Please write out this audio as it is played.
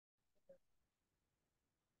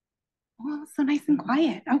Oh, so nice and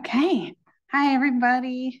quiet. Okay. Hi,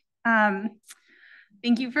 everybody. Thank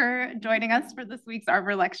you for joining us for this week's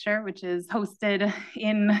Arbor Lecture, which is hosted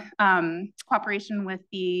in cooperation with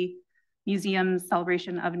the Museum's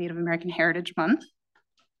celebration of Native American Heritage Month.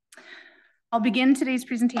 I'll begin today's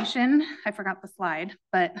presentation, I forgot the slide,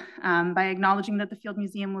 but by acknowledging that the Field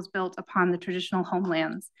Museum was built upon the traditional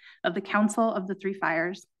homelands of the Council of the Three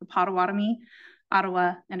Fires, the Potawatomi,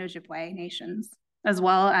 Ottawa, and Ojibwe nations, as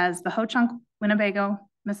well as the Ho-Chunk, Winnebago,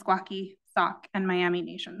 Meskwaki, Sauk, and Miami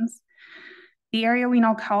nations. The area we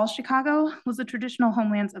now call Chicago was the traditional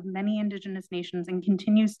homelands of many Indigenous nations and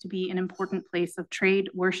continues to be an important place of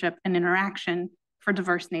trade, worship, and interaction for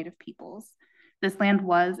diverse Native peoples. This land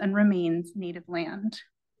was and remains Native land.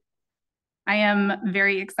 I am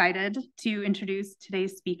very excited to introduce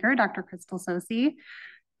today's speaker, Dr. Krystal Tsosie.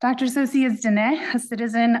 Dr. Tsosie is Diné, a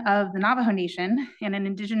citizen of the Navajo Nation and an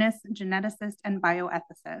Indigenous geneticist and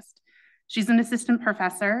bioethicist. She's an assistant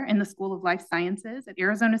professor in the School of Life Sciences at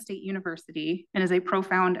Arizona State University and is a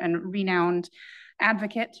profound and renowned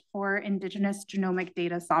advocate for Indigenous genomic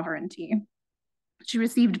data sovereignty. She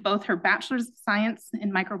received both her Bachelor's of Science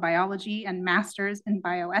in Microbiology and Master's in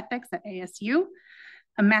Bioethics at ASU,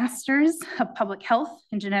 a Master's of Public Health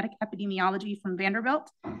and Genetic Epidemiology from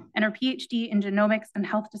Vanderbilt, and her PhD in Genomics and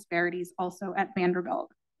Health Disparities also at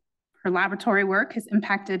Vanderbilt. Her laboratory work has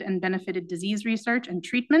impacted and benefited disease research and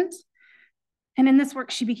treatment. And in this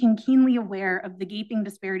work, she became keenly aware of the gaping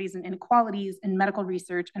disparities and inequalities in medical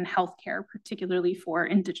research and healthcare, particularly for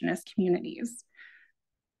Indigenous communities.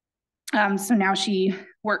 So now she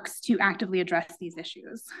works to actively address these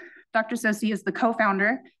issues. Dr. Tsosie is the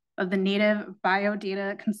co-founder of the Native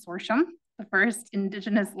BioData Consortium, the first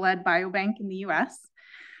Indigenous-led biobank in the US.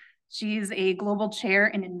 She's a global chair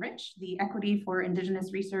in Enrich, the Equity for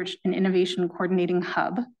Indigenous Research and Innovation Coordinating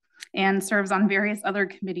Hub, and serves on various other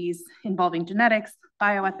committees involving genetics,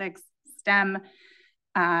 bioethics, STEM,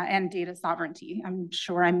 and data sovereignty. I'm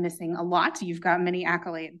sure I'm missing a lot. You've got many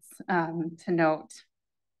accolades to note.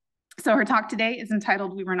 So her talk today is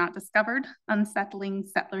entitled "We Were Not Discovered: Unsettling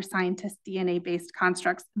Settler Scientist DNA-Based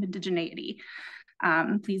Constructs of Indigeneity."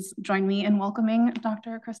 Please join me in welcoming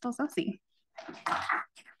Dr. Krystal Tsosie.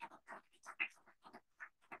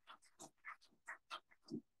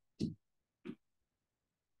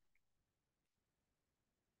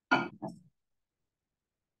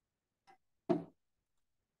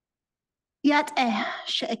 Yet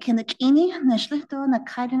shekinachini nashlito na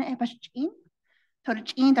kaiden ebashin.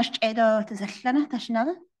 Torchin dashedo tizalana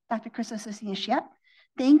tashnada. Dr. Krystal Tsosie.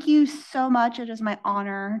 Thank you so much. It is my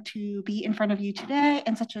honor to be in front of you today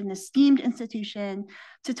in such an esteemed institution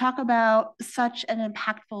to talk about such an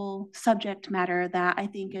impactful subject matter that I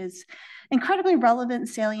think is incredibly relevant and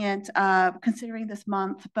salient considering this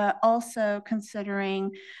month, but also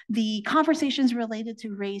considering the conversations related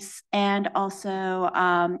to race and also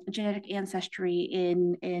genetic ancestry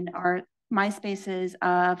in my spaces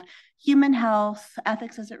of human health,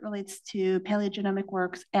 ethics as it relates to paleogenomic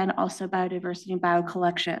works, and also biodiversity and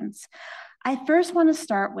biocollections. I first want to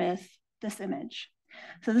start with this image.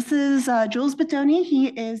 So this is Jules Bettoni. He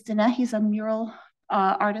is Diné. He's a mural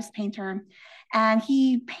artist, painter, and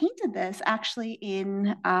he painted this actually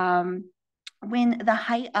in when the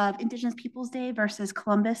height of Indigenous Peoples Day versus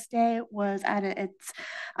Columbus Day was at its,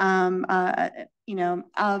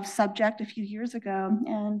 of subject a few years ago.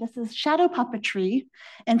 And this is shadow puppetry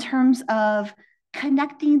in terms of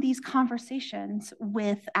connecting these conversations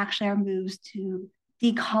with actually our moves to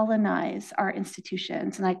decolonize our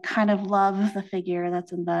institutions. And I kind of love the figure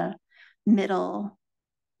that's in the middle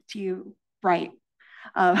to you right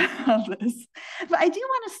of this. But I do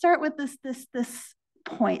want to start with this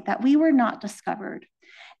point that we were not discovered.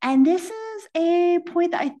 And this is a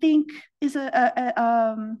point that I think is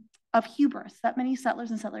of hubris, that many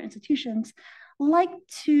settlers and settler institutions like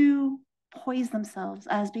to poise themselves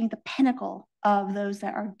as being the pinnacle of those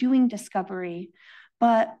that are doing discovery,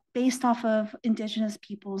 but based off of Indigenous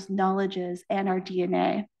people's knowledges and our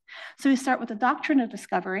DNA. So we start with the doctrine of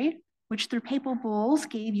discovery, which through papal bulls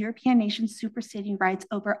gave European nations superseding rights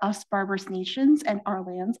over us barbarous nations and our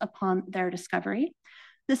lands upon their discovery.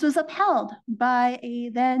 This was upheld by a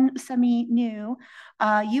then semi-new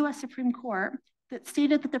US Supreme Court that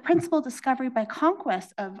stated that the principle of discovery by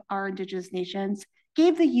conquest of our Indigenous nations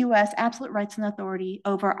gave the US absolute rights and authority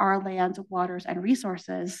over our lands, waters, and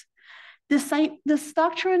resources. This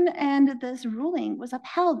doctrine and this ruling was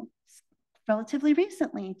upheld relatively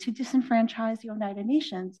recently to disenfranchise the United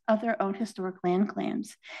Nations of their own historic land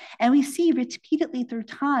claims. And we see repeatedly through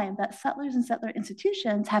time that settlers and settler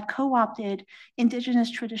institutions have co-opted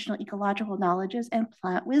Indigenous traditional ecological knowledges and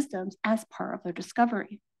plant wisdoms as part of their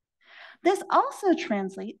discovery. This also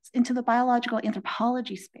translates into the biological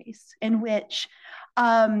anthropology space, in which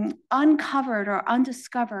uncovered or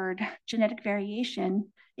undiscovered genetic variation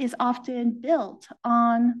is often built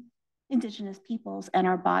on Indigenous peoples and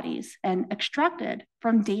our bodies and extracted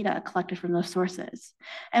from data collected from those sources.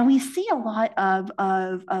 And we see a lot of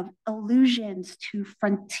allusions to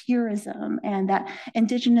frontierism, and that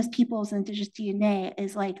Indigenous peoples and Indigenous DNA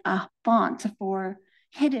is like a font for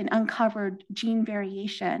hidden, uncovered gene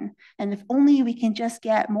variation. And if only we can just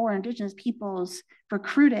get more Indigenous peoples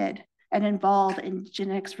recruited and involved in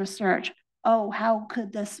genetics research, oh, how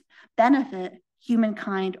could this benefit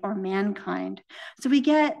humankind or mankind? So we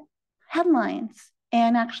get headlines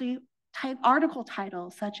and actually article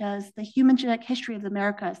titles such as "The Human Genetic History of the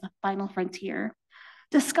Americas, the Final Frontier,"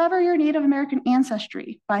 "Discover Your Native American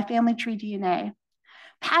Ancestry" by Family Tree DNA,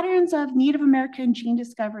 "Patterns of Native American Gene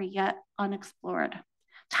Discovery Yet Unexplored,"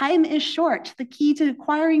 "Time is Short, the Key to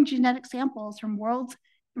Acquiring Genetic Samples from World's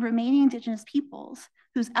Remaining Indigenous Peoples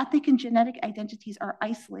whose ethnic and genetic identities are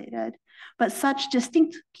isolated, but such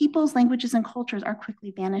distinct peoples, languages, and cultures are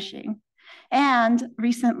quickly vanishing." And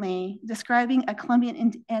recently, describing a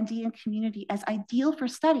Colombian Andean community as ideal for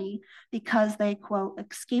study because they, quote,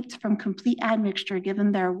 "escaped from complete admixture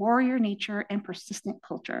given their warrior nature and persistent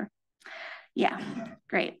culture." Yeah,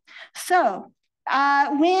 great. So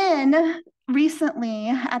when recently,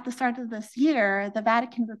 at the start of this year, the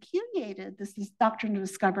Vatican repudiated this doctrine of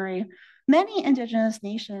discovery, many Indigenous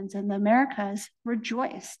nations in the Americas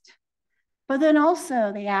rejoiced. But then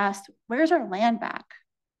also they asked, where's our land back?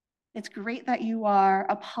 It's great that you are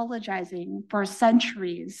apologizing for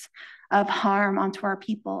centuries of harm onto our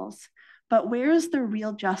peoples, but where's the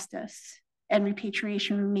real justice and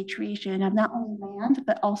repatriation and rematriation of not only land,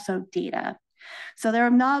 but also data? So there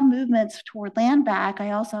are now movements toward land back. I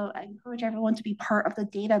encourage everyone to be part of the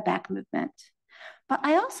data back movement. But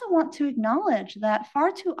I also want to acknowledge that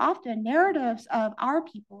far too often narratives of our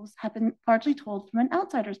peoples have been largely told from an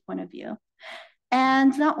outsider's point of view.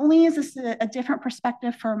 And not only is this a different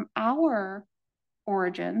perspective from our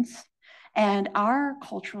origins and our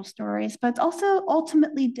cultural stories, but it's also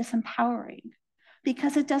ultimately disempowering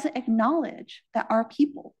because it doesn't acknowledge that our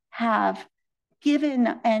people have given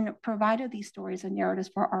and provided these stories and narratives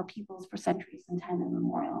for our peoples for centuries and time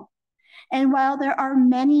immemorial. And while there are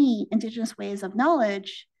many Indigenous ways of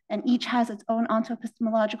knowledge, and each has its own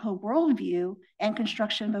ontoepistemological worldview and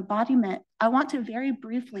construction of embodiment, I want to very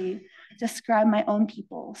briefly describe my own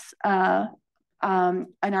peoples and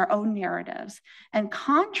our own narratives and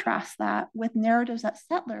contrast that with narratives that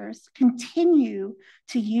settlers continue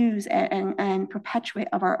to use and perpetuate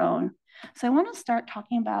of our own. So I want to start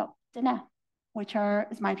talking about Diné, which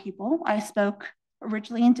is my people. I spoke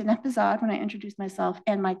originally in Diné Bizad when I introduced myself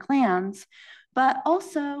and my clans, but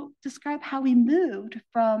also describe how we moved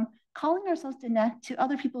from calling ourselves Diné to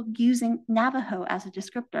other people using Navajo as a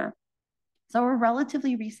descriptor. So we're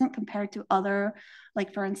relatively recent compared to other,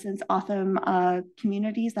 like for instance, Otham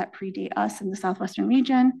communities that predate us in the Southwestern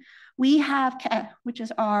region. We have Ke, which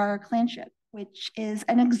is our clanship, which is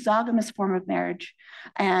an exogamous form of marriage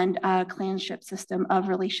and a clanship system of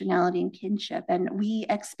relationality and kinship. And we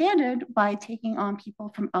expanded by taking on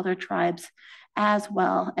people from other tribes as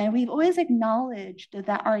well. And we've always acknowledged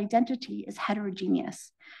that our identity is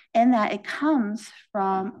heterogeneous and that it comes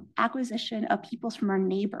from acquisition of peoples from our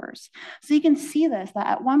neighbors. So you can see this, that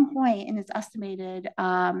at one point, and it's estimated,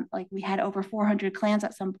 like we had over 400 clans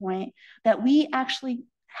at some point, that we actually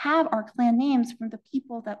have our clan names from the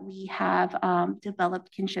people that we have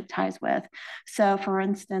developed kinship ties with. So for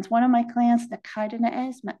instance, one of my clans, the Diné,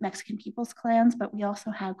 is Mexican people's clans, but we also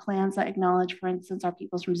have clans that acknowledge, for instance, our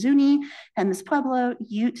peoples from Zuni, Hemis Pueblo,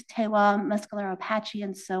 Ute, Tewa, Mescalero Apache,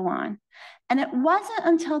 and so on. And it wasn't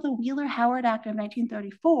until the Wheeler-Howard Act of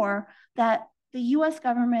 1934 that the US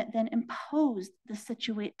government then imposed this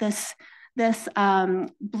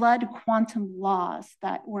blood quantum laws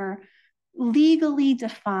that were legally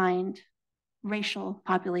defined racial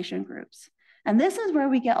population groups. And this is where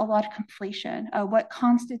we get a lot of conflation of what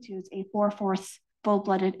constitutes a 4/4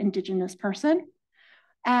 full-blooded Indigenous person.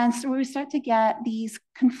 And so we start to get these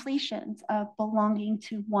conflations of belonging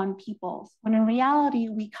to one peoples, when in reality,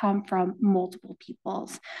 we come from multiple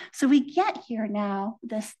peoples. So we get here now,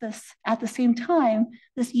 this at the same time,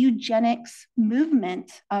 this eugenics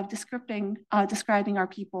movement of describing our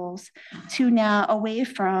peoples to now away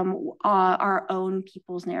from our own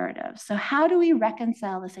people's narratives. So how do we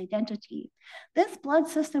reconcile this identity? This blood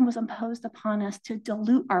system was imposed upon us to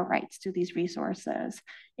dilute our rights to these resources.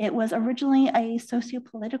 It was originally a sociopolitical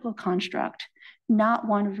political construct, not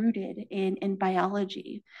one rooted in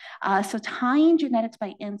biology. So tying genetics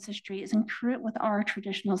by ancestry is incongruent with our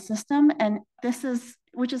traditional system, and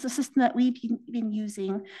which is a system that we've been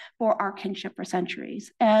using for our kinship for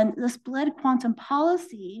centuries. And this blood quantum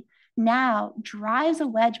policy now drives a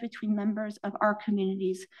wedge between members of our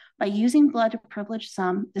communities by using blood to privilege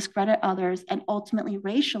some, discredit others, and ultimately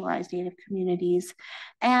racialize Native communities.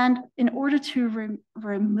 And in order to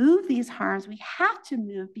remove these harms, we have to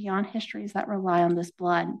move beyond histories that rely on this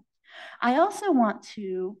blood. I also want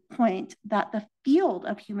to point that the field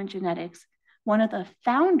of human genetics, one of the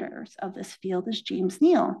founders of this field is James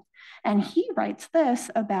Neal. And he writes this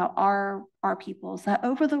about our peoples, that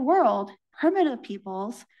over the world, primitive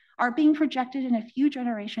peoples are being projected in a few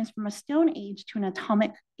generations from a Stone Age to an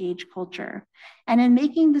atomic age culture. And in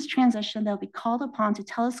making this transition, they'll be called upon to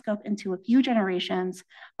telescope into a few generations,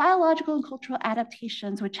 biological and cultural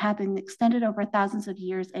adaptations which have been extended over thousands of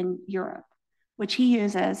years in Europe, which he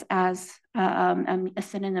uses as a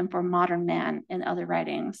synonym for modern man in other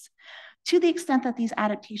writings. To the extent that these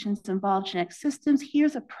adaptations involve genetic systems,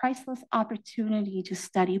 here's a priceless opportunity to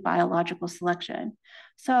study biological selection.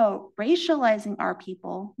 So racializing our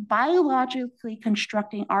people, biologically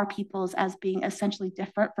constructing our peoples as being essentially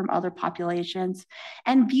different from other populations,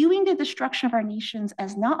 and viewing the destruction of our nations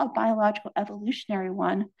as not a biological evolutionary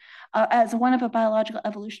one, as one of a biological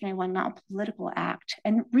evolutionary one, not a political act,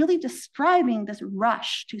 and really describing this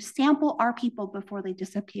rush to sample our people before they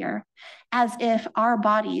disappear, as if our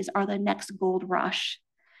bodies are the next gold rush,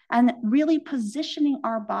 and really positioning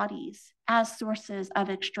our bodies as sources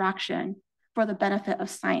of extraction for the benefit of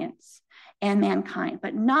science and mankind,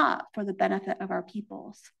 but not for the benefit of our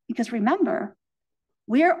peoples. Because remember,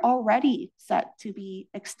 we're already set to be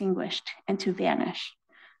extinguished and to vanish.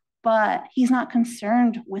 But he's not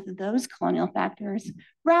concerned with those colonial factors,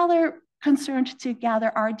 rather concerned to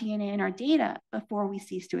gather our DNA and our data before we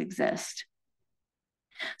cease to exist.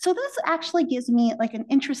 So this actually gives me like an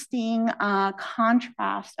interesting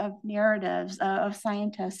contrast of narratives of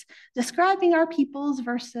scientists describing our peoples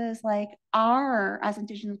versus like our, as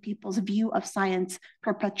Indigenous peoples, view of science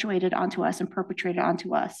perpetuated onto us and perpetrated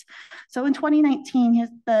onto us. So in 2019,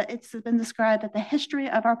 it's been described that the history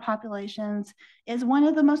of our populations is one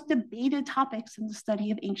of the most debated topics in the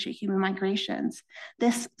study of ancient human migrations.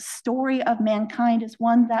 This story of mankind is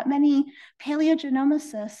one that many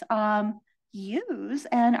paleogenomicists use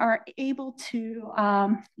and are able to,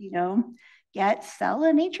 sell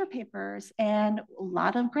in Nature papers and a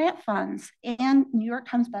lot of grant funds and New York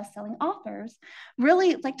Times bestselling authors,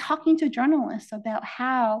 really like talking to journalists about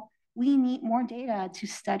how we need more data to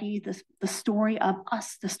study the story of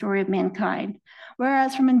us, the story of mankind.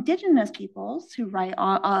 Whereas from Indigenous peoples who write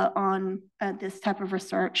on this type of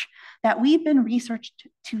research, that we've been researched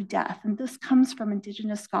to death. And this comes from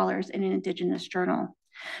Indigenous scholars in an Indigenous journal.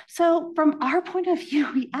 So from our point of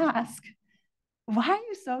view, we ask, why are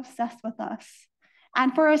you so obsessed with us?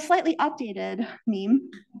 And for a slightly updated meme,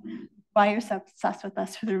 why are you so obsessed with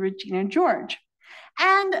us for the Regina George?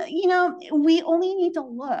 And, we only need to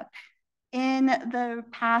look in the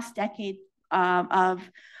past decade of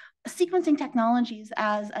sequencing technologies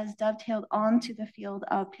as dovetailed onto the field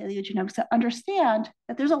of paleogenomics to understand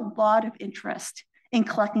that there's a lot of interest in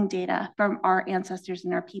collecting data from our ancestors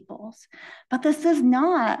and our peoples. But this is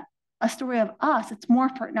not a story of us. It's more,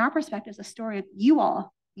 in our perspective, a story of you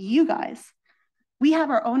all, you guys. We have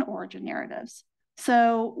our own origin narratives.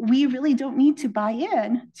 So we really don't need to buy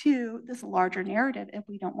in to this larger narrative if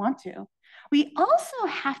we don't want to. We also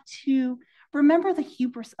have to remember the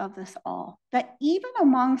hubris of this all, that even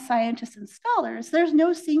among scientists and scholars, there's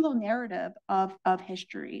no single narrative of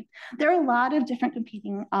history. There are a lot of different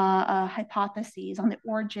competing hypotheses on the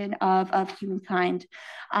origin of humankind,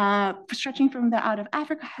 stretching from the out of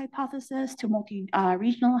Africa hypothesis to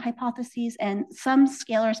multi-regional hypotheses and some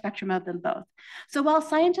scalar spectrum of them both. So while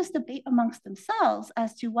scientists debate amongst themselves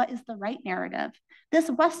as to what is the right narrative, this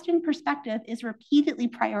Western perspective is repeatedly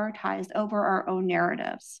prioritized over our own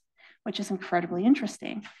narratives, which is incredibly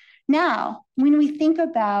interesting. Now, when we think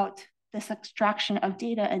about this extraction of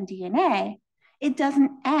data and DNA, it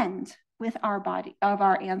doesn't end with our body of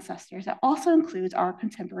our ancestors. It also includes our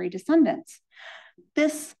contemporary descendants.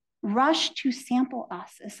 This rush to sample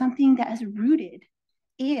us is something that is rooted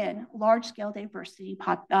in large-scale diversity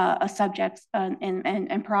subjects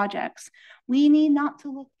and projects. We need not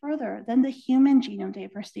to look further than the Human Genome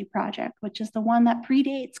Diversity Project, which is the one that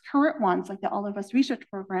predates current ones like the All of Us Research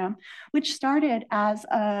Program, which started as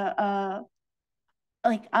to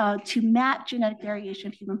map genetic variation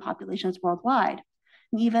of human populations worldwide.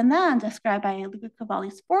 And even then described by Luca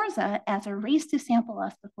Cavalli Sforza as a race to sample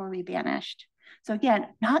us before we vanished. So again,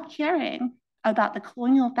 not caring about the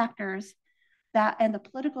colonial factors and the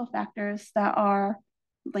political factors that are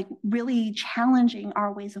like really challenging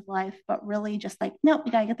our ways of life, but really just like, nope,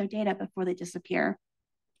 we gotta get their data before they disappear.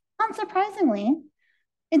 Unsurprisingly,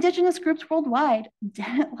 Indigenous groups worldwide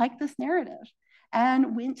didn't like this narrative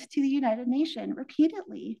and went to the United Nations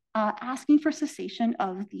repeatedly asking for cessation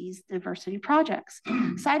of these diversity projects,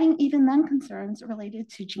 citing even then concerns related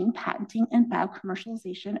to gene patenting and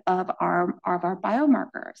biocommercialization of our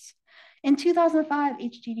biomarkers. In 2005,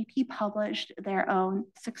 HGDP published their own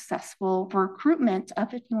successful recruitment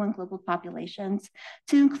of 51 global populations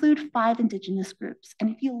to include 5 indigenous groups.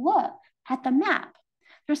 And if you look at the map,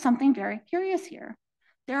 there's something very curious here.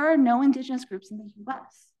 There are no indigenous groups in the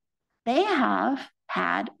US. They have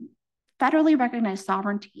had federally recognized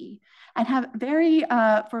sovereignty and have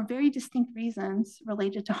for very distinct reasons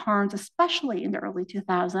related to harms, especially in the early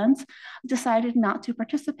 2000s, decided not to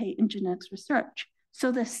participate in genetics research.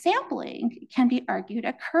 So the sampling can be argued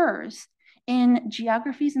occurs in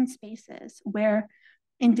geographies and spaces where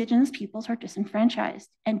indigenous peoples are disenfranchised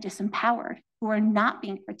and disempowered, who are not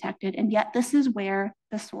being protected. And yet this is where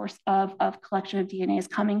the source of collection of DNA is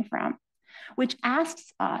coming from, which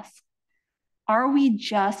asks us, are we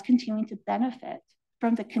just continuing to benefit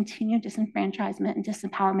from the continued disenfranchisement and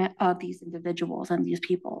disempowerment of these individuals and these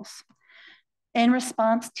peoples? In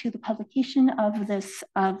response to the publication of this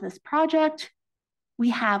project,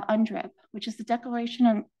 we have UNDRIP, which is the Declaration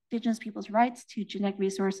on Indigenous Peoples' Rights to Genetic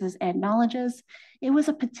Resources and Knowledges. It was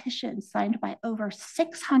a petition signed by over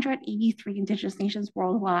 683 Indigenous nations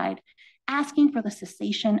worldwide, asking for the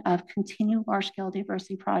cessation of continued large-scale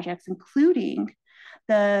diversity projects, including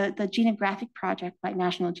the Genographic project by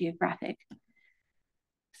National Geographic.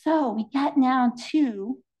 So we get now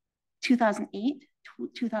to 2008,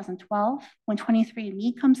 2012, when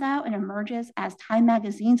 23andMe comes out and emerges as Time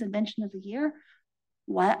Magazine's Invention of the Year.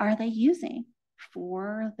 What are they using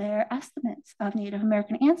for their estimates of Native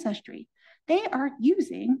American ancestry? They are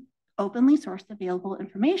using openly sourced available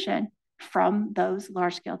information from those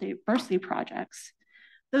large-scale diversity projects.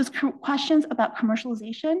 Those questions about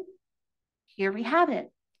commercialization, here we have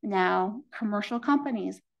it. Now, commercial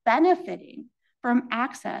companies benefiting from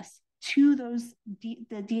access to the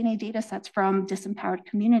DNA data sets from disempowered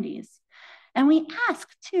communities. And we ask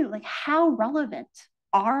too, like, how relevant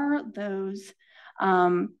are those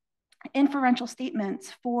inferential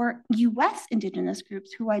statements for US Indigenous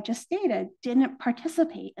groups who I just stated didn't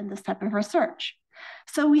participate in this type of research?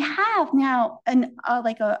 So we have now a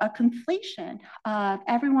conflation of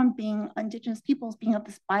everyone being Indigenous peoples being of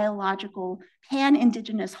this biological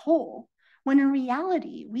pan-Indigenous whole, when in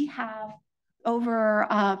reality, we have over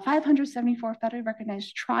 574 federally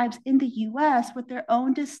recognized tribes in the US with their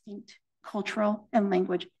own distinct cultural and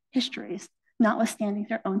language histories, notwithstanding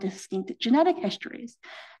their own distinct genetic histories.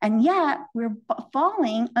 And yet we're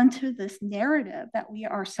falling into this narrative that we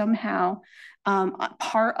are somehow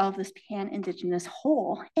part of this pan-Indigenous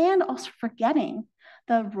whole, and also forgetting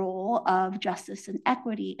the role of justice and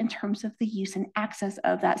equity in terms of the use and access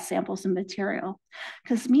of that samples and material.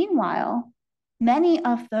 Because meanwhile, many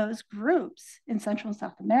of those groups in Central and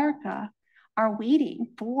South America are waiting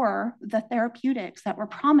for the therapeutics that were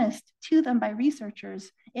promised to them by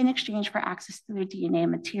researchers in exchange for access to their DNA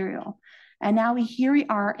material. And now here we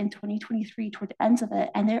are in 2023 toward the ends of it,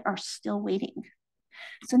 and they are still waiting.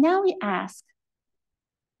 So now we ask,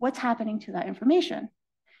 what's happening to that information?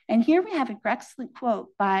 And here we have an excellent quote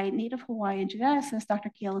by Native Hawaiian geneticist, Dr.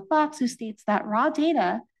 Kayla Fox, who states that raw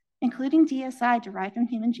data, including DSI derived from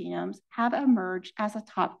human genomes, have emerged as a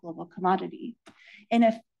top global commodity. In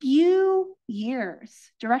a few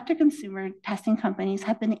years, direct-to-consumer testing companies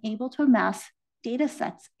have been able to amass data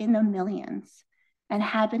sets in the millions and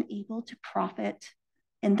have been able to profit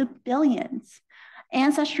in the billions.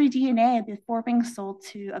 Ancestry DNA, before being sold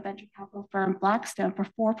to a venture capital firm, Blackstone, for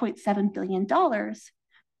 $4.7 billion,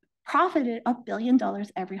 profited $1 billion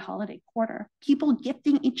every holiday quarter. People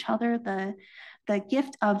gifting each other the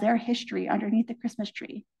gift of their history underneath the Christmas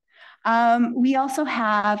tree. We also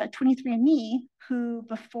have 23andMe, who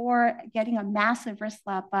before getting a massive wrist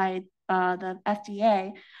slap by the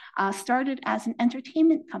FDA, started as an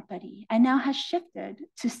entertainment company and now has shifted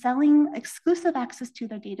to selling exclusive access to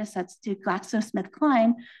their data sets to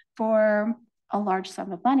GlaxoSmithKline for a large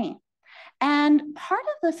sum of money. And part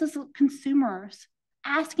of this is consumers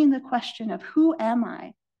asking the question of who am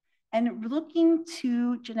I? And looking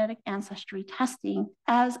to genetic ancestry testing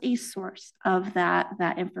as a source of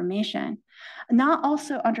that information. Not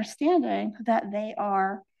also understanding that they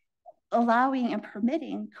are allowing and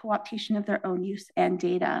permitting co-optation of their own use and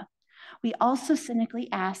data. We also cynically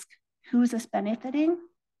ask, who is this benefiting?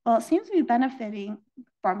 Well, it seems to be benefiting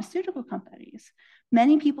pharmaceutical companies.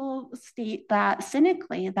 Many people state that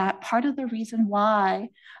cynically that part of the reason why,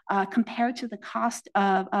 compared to the cost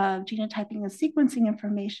of genotyping and sequencing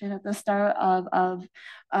information at the start of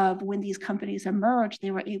when these companies emerged,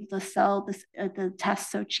 they were able to sell the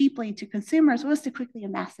tests so cheaply to consumers was to quickly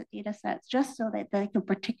amass the data sets just so that they could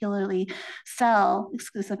particularly sell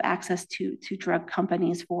exclusive access to drug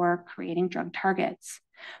companies for creating drug targets.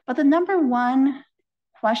 But the number one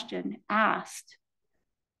question asked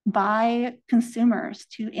by consumers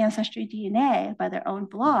to Ancestry DNA by their own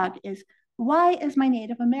blog is, why is my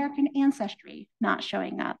Native American ancestry not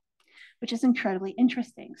showing up? Which is incredibly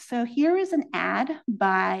interesting. So here is an ad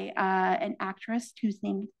by an actress whose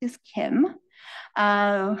name is Kim,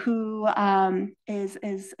 who is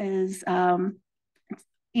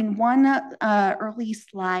in one early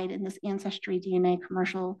slide in this Ancestry DNA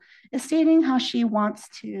commercial is stating how she wants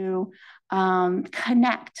to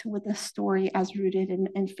connect with the story as rooted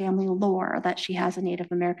in family lore that she has a Native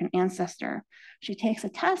American ancestor. She takes a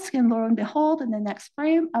test and lo and behold, in the next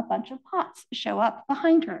frame, a bunch of pots show up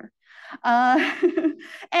behind her. And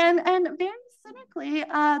very cynically,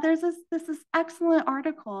 there's this excellent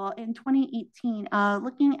article in 2018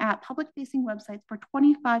 looking at public-facing websites for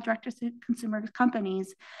 25 direct-to-consumer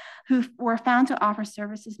companies who were found to offer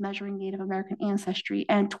services measuring Native American ancestry,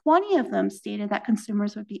 and 20 of them stated that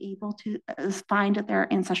consumers would be able to find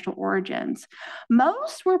their ancestral origins.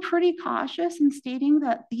 Most were pretty cautious in stating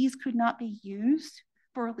that these could not be used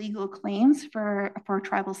for legal claims for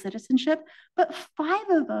tribal citizenship, but 5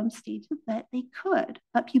 of them stated that they could,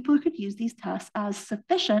 that people could use these tests as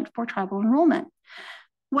sufficient for tribal enrollment.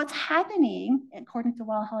 What's happening, according to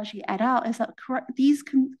Walhaji et al., is that these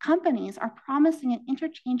companies are promising an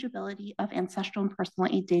interchangeability of ancestral and personal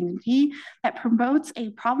identity that promotes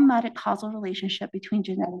a problematic causal relationship between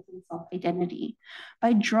genetics and self-identity.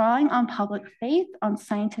 By drawing on public faith, on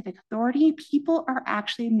scientific authority, people are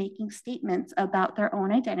actually making statements about their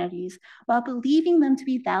own identities while believing them to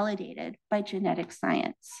be validated by genetic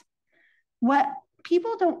science. What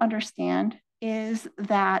people don't understand is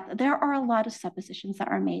that there are a lot of suppositions that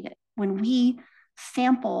are made when we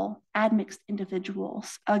sample admixed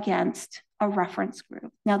individuals against a reference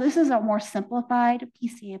group. Now, this is a more simplified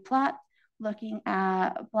PCA plot looking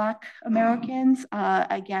at Black Americans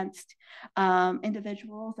against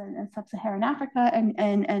individuals in sub-Saharan Africa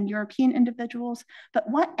and European individuals. But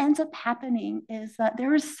what ends up happening is that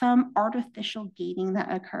there is some artificial gating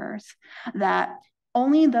that occurs, that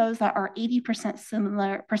only those that are 80%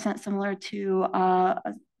 similar to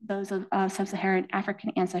those of sub-Saharan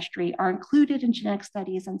African ancestry are included in genetic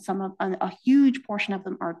studies, and a huge portion of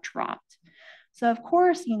them are dropped. So of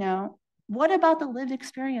course, what about the lived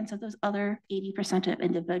experience of those other 80% of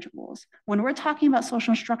individuals? When we're talking about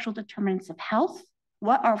social and structural determinants of health,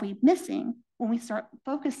 what are we missing when we start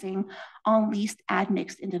focusing on least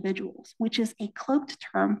admixed individuals, which is a cloaked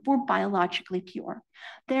term for biologically pure?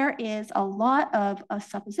 There is a lot of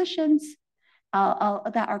suppositions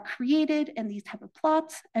that are created in these type of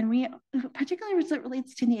plots, and we, particularly as it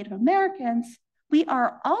relates to Native Americans, we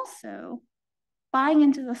are also buying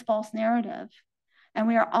into this false narrative, and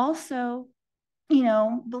we are also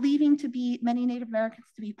believing many Native Americans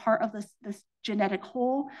to be part of this genetic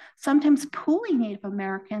whole, sometimes pooling Native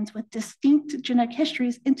Americans with distinct genetic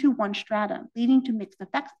histories into one stratum, leading to mixed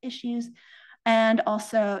effects issues and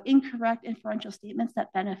also incorrect inferential statements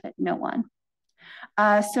that benefit no one.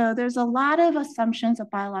 So there's a lot of assumptions of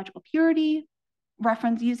biological purity,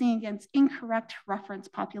 using against incorrect reference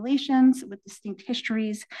populations with distinct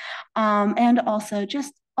histories, and also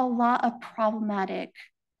just a lot of problematic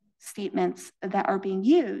statements that are being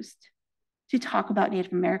used to talk about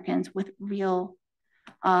Native Americans with real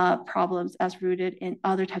problems as rooted in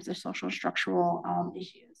other types of social and structural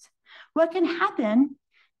issues. What can happen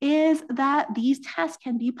is that these tests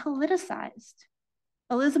can be politicized.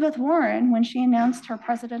 Elizabeth Warren, when she announced her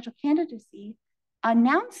presidential candidacy,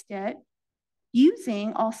 announced it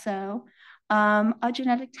using also a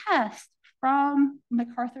genetic test from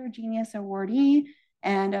MacArthur Genius Awardee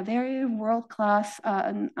and a very world-class,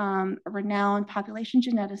 renowned population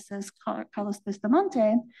geneticist, Carlos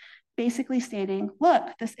Bustamante, basically stating, look,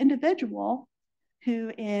 this individual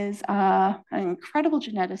who is an incredible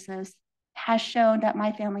geneticist has shown that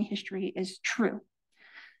my family history is true.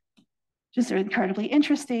 Just incredibly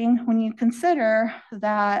interesting when you consider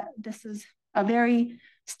that this is a very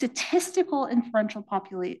statistical inferential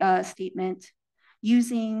statement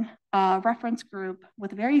using a reference group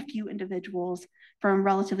with very few individuals from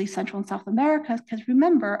relatively Central and South America, because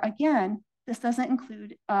remember, again, this doesn't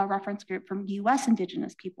include a reference group from US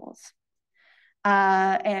indigenous peoples.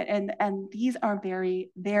 And these are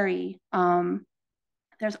very, very,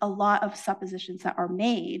 there's a lot of suppositions that are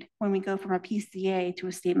made when we go from a PCA to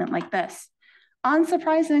a statement like this.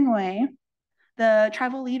 Unsurprisingly, the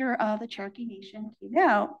tribal leader of the Cherokee Nation came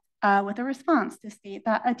out with a response to state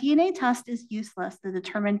that a DNA test is useless to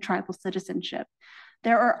determine tribal citizenship.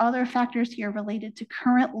 There are other factors here related to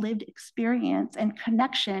current lived experience and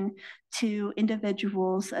connection to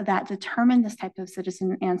individuals that determine this type of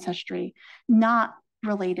citizen ancestry, not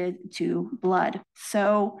related to blood.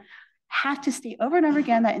 So have to state over and over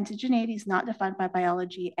again that indigeneity is not defined by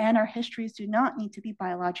biology and our histories do not need to be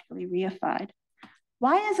biologically reified.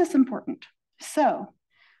 Why is this important? So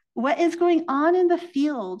what is going on in the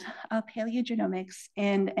field of paleogenomics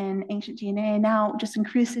and ancient DNA, now just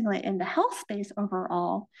increasingly in the health space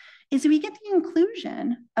overall, is we get the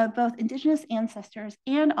inclusion of both indigenous ancestors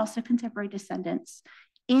and also contemporary descendants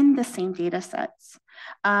in the same data sets.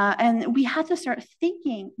 And we had to start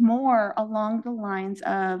thinking more along the lines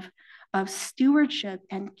of stewardship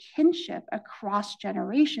and kinship across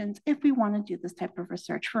generations if we want to do this type of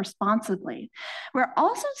research responsibly. We're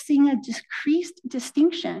also seeing a decreased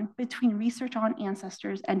distinction between research on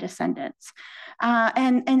ancestors and descendants.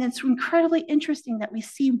 And it's incredibly interesting that we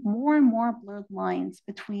see more and more blurred lines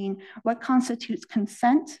between what constitutes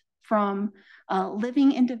consent from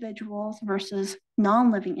living individuals versus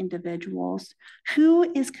non-living individuals, who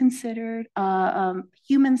is considered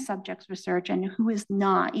human subjects research and who is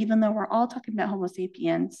not, even though we're all talking about Homo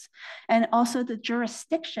sapiens. And also the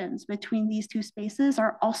jurisdictions between these two spaces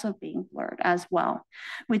are also being blurred as well,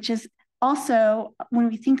 which is also, when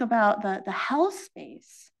we think about the health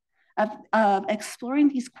space, of exploring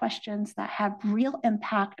these questions that have real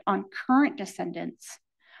impact on current descendants,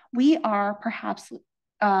 we are perhaps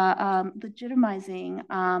legitimizing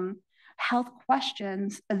health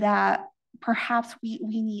questions that perhaps we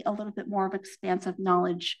need a little bit more of expansive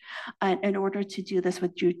knowledge in order to do this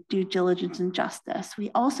with due diligence and justice.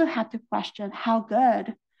 We also have to question how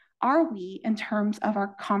good are we in terms of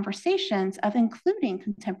our conversations of including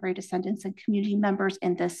contemporary descendants and community members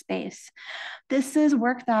in this space. This is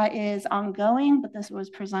work that is ongoing, but this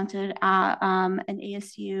was presented at an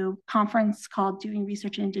ASU conference called Doing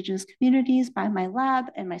Research in Indigenous Communities by my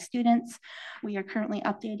lab and my students. We are currently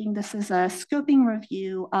updating. This is a scoping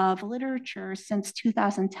review of literature since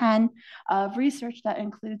 2010 of research that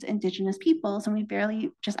includes Indigenous peoples. And we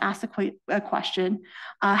barely just asked a question,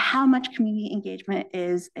 how much community engagement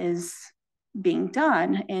is being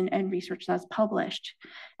done in research that's published.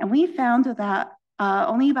 And we found that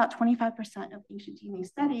only about 25% of ancient DNA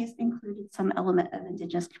studies included some element of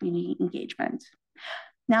Indigenous community engagement.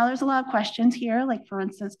 Now, there's a lot of questions here, like for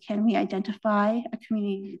instance, can we identify a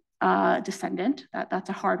community descendant? That's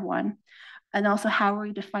a hard one. And also, how are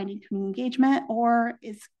we defining community engagement? Or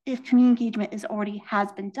if community engagement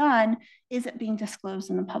has been done, is it being disclosed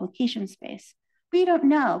in the publication space? We don't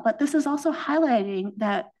know, but this is also highlighting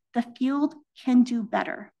that the field can do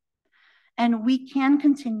better. And we can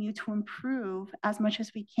continue to improve as much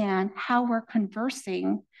as we can how we're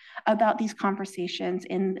conversing about these conversations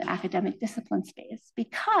in the academic discipline space.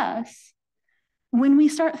 Because when we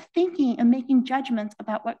start thinking and making judgments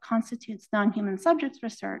about what constitutes non-human subjects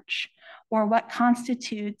research or what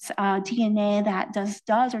constitutes DNA that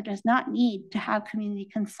does or does not need to have community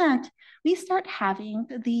consent, we start having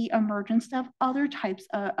the emergence of other types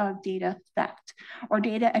of data theft or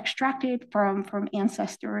data extracted from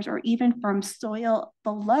ancestors or even from soil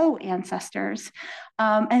below ancestors,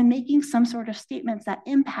 and making some sort of statements that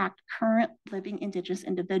impact current living Indigenous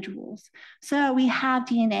individuals. So we have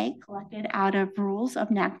DNA collected out of rules of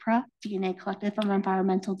NAGPRA, DNA collected from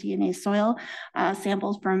environmental DNA soil,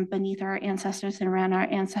 samples from beneath our ancestors and around our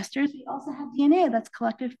ancestors. We also have DNA that's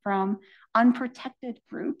collected from unprotected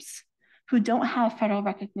groups who don't have federal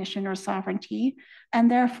recognition or sovereignty, and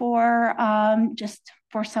therefore just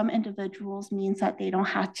for some individuals means that they don't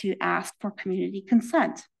have to ask for community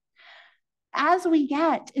consent. As we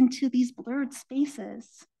get into these blurred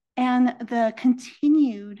spaces and the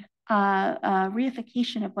continued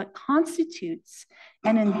reification of what constitutes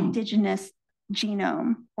an Indigenous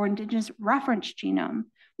genome or Indigenous reference genome,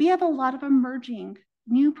 we have a lot of emerging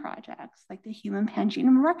new projects like the Human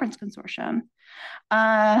Pangenome Reference Consortium,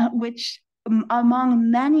 which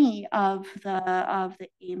among many of the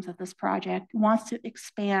aims of this project wants to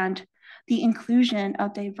expand the inclusion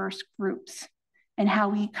of diverse groups and how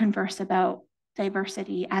we converse about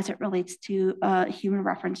diversity as it relates to a human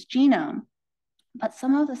reference genome. But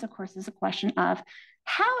some of this, of course, is a question of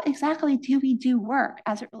how exactly do we do work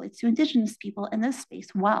as it relates to Indigenous people in this space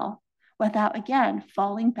well, without, again,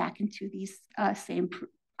 falling back into these same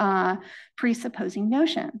presupposing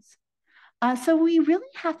notions. So we really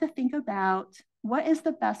have to think about what is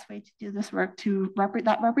the best way to do this work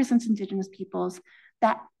that represents Indigenous peoples,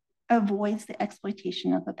 that avoids the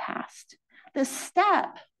exploitation of the past. The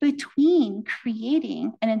step between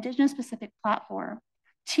creating an Indigenous-specific platform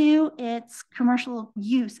to its commercial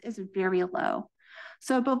use is very low.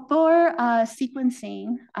 So before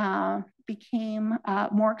sequencing became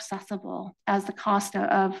more accessible as the cost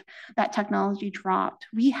of that technology dropped,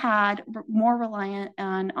 we had more reliant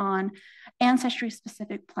on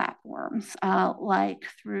ancestry-specific platforms like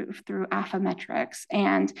through Affymetrix,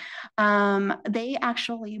 and they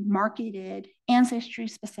actually marketed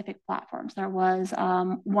ancestry-specific platforms. There was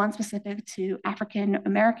one specific to African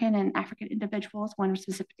American and African individuals, one was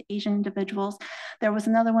specific to Asian individuals. There was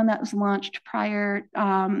another one that was launched prior.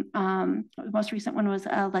 The most recent one was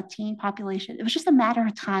a Latine population. It was just a matter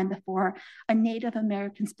of time before a Native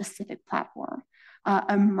American specific platform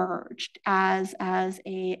emerged as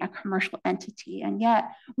a commercial entity. And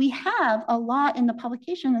yet we have a lot in the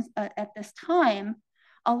publications at this time,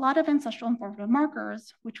 a lot of ancestral informative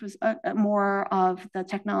markers, which was more of the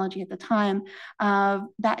technology at the time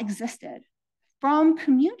that existed. From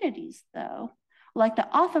communities, though, like the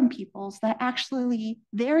Otham peoples that actually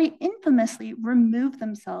very infamously removed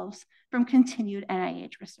themselves from continued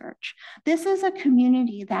NIH research. This is a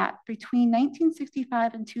community that between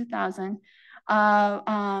 1965 and 2000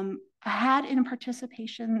 had in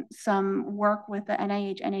participation some work with the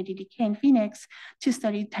NIH NADDK in Phoenix to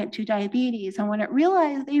study type 2 diabetes. And when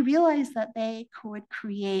they realized that they could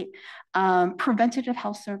create preventative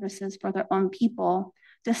health services for their own people,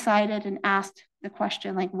 decided and asked the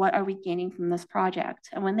question, like, what are we gaining from this project?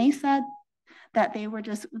 And when they said that they were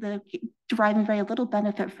just deriving very little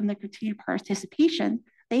benefit from the continued participation,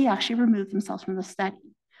 they actually removed themselves from the study.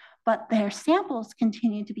 But their samples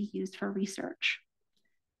continue to be used for research.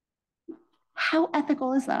 How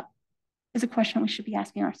ethical is that? Is a question we should be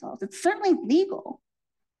asking ourselves. It's certainly legal,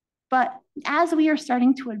 but as we are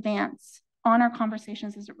starting to advance on our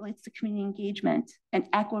conversations as it relates to community engagement and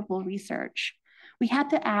equitable research, we have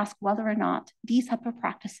to ask whether or not these type of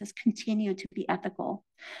practices continue to be ethical,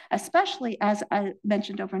 especially as I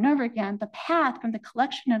mentioned over and over again, the path from the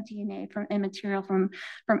collection of DNA and material from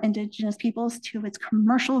Indigenous peoples to its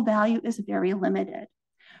commercial value is very limited.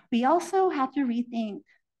 We also have to rethink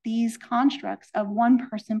these constructs of one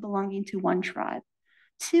person belonging to one tribe.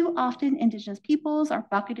 Too often, Indigenous peoples are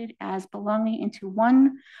bucketed as belonging into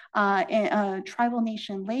one tribal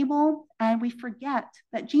nation label, and we forget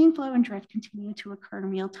that gene flow and drift continue to occur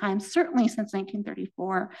in real time, certainly since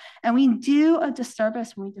 1934. And we do a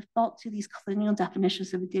disservice when we default to these colonial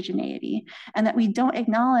definitions of indigeneity, and that we don't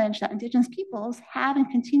acknowledge that Indigenous peoples have and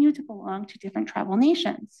continue to belong to different tribal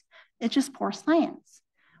nations. It's just poor science.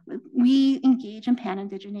 We engage in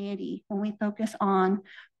pan-indigeneity when we focus on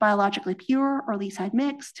biologically pure or leaf-side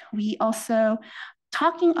mixed. We also,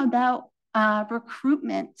 talking about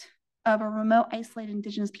recruitment of a remote isolated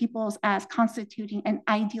Indigenous peoples as constituting an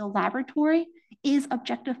ideal laboratory is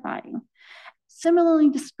objectifying. Similarly,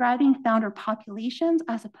 describing founder populations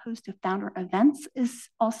as opposed to founder events is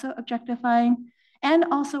also objectifying, and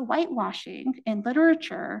also whitewashing in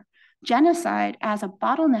literature, genocide as a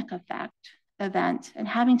bottleneck effect event and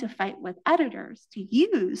having to fight with editors to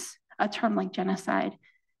use a term like genocide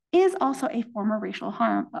is also a form of racial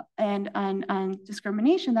harm and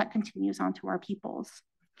discrimination that continues onto our peoples.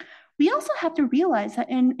 We also have to realize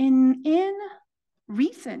that in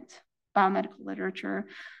recent biomedical literature,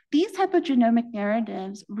 these type of genomic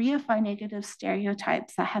narratives reify negative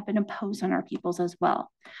stereotypes that have been imposed on our peoples as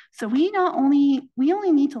well. So we only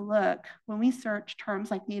need to look when we search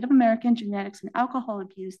terms like Native American genetics and alcohol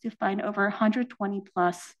abuse to find over 120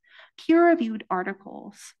 plus peer-reviewed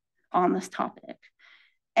articles on this topic.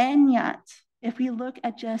 And yet, if we look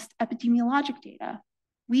at just epidemiologic data,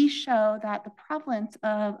 we show that the prevalence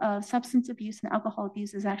of substance abuse and alcohol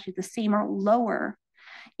abuse is actually the same or lower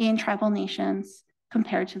in tribal nations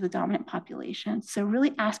compared to the dominant population. So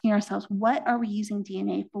really asking ourselves, what are we using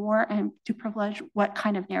DNA for and to privilege what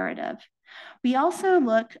kind of narrative? We also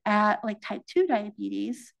look at like type 2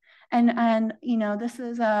 diabetes. And you know, this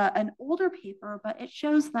is an older paper, but it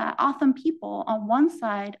shows that Otham people on one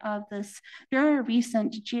side of this very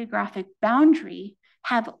recent geographic boundary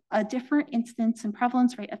have a different incidence and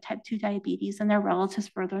prevalence rate of type 2 diabetes than their relatives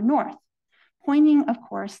further north, pointing, of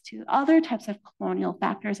course, to other types of colonial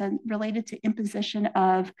factors and related to imposition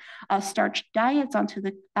of starch diets onto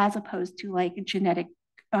as opposed to like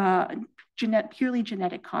purely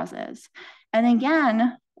genetic causes. And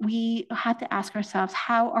again, we have to ask ourselves,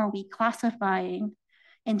 how are we classifying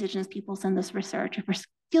Indigenous peoples in this research if we're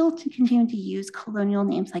still to continue to use colonial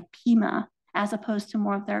names like Pima as opposed to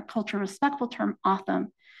more of their culturally respectful term,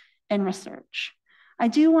 autumn, in research. I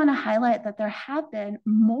do want to highlight that there have been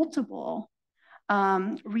multiple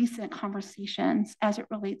recent conversations as it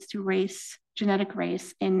relates to race, genetic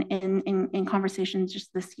race in conversations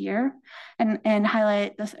just this year, and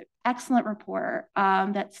highlight this excellent report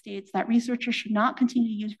that states that researchers should not continue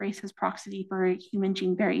to use race as proxy for human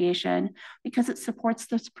gene variation because it supports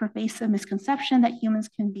this pervasive misconception that humans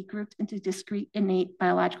can be grouped into discrete innate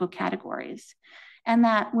biological categories. And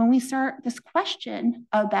that when we start this question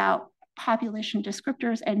about population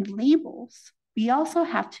descriptors and labels, we also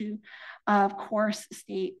have to, of course,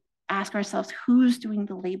 ask ourselves who's doing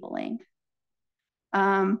the labeling.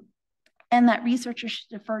 And that researchers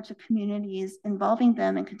should defer to communities involving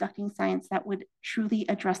them in conducting science that would truly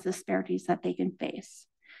address the disparities that they can face.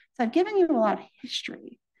 So I've given you a lot of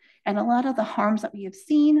history and a lot of the harms that we have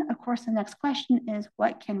seen. Of course, the next question is,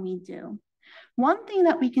 what can we do? One thing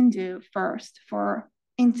that we can do first for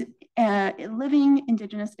living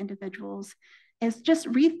Indigenous individuals is just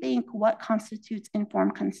rethink what constitutes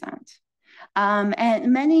informed consent.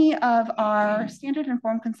 And many of our standard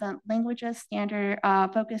informed consent languages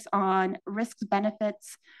focus on risks,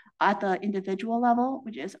 benefits at the individual level,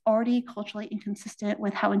 which is already culturally inconsistent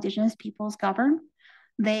with how Indigenous peoples govern.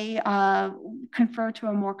 They confer to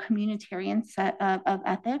a more communitarian set of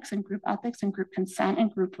ethics and group consent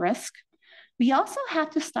and group risk. We also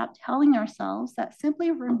have to stop telling ourselves that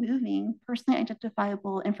simply removing personally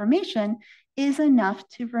identifiable information is enough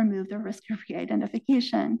to remove the risk of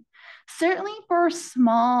re-identification. Certainly for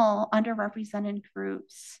small underrepresented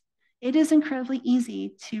groups, it is incredibly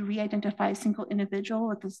easy to re-identify a single individual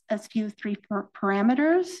with as few as 3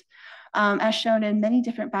 parameters, as shown in many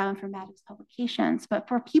different bioinformatics publications. But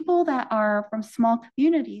for people that are from small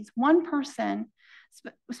communities, one person,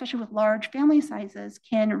 especially with large family sizes,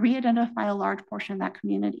 can re-identify a large portion of that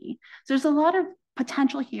community. So there's a lot of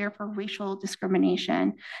potential here for racial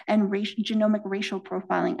discrimination and genomic racial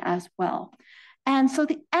profiling as well. And so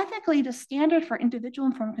ethically, the standard for individual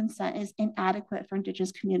informed consent is inadequate for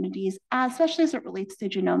Indigenous communities, especially as it relates to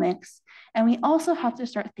genomics. And we also have to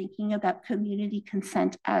start thinking about community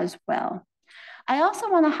consent as well. I also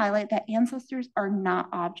want to highlight that ancestors are not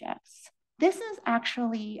objects. This is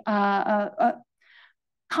actually a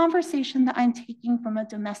conversation that I'm taking from a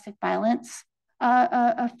domestic violence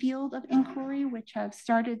a field of inquiry, which have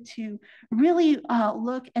started to really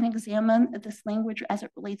look and examine this language as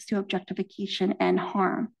it relates to objectification and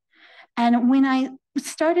harm. And when I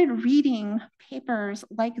started reading papers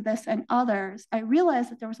like this and others, I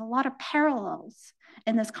realized that there was a lot of parallels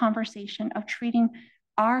in this conversation of treating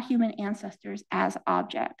our human ancestors as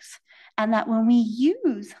objects. And that when we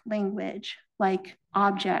use language like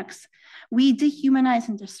objects, we dehumanize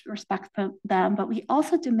and disrespect them, but we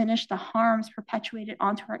also diminish the harms perpetuated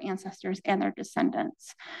onto our ancestors and their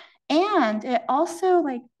descendants. And it also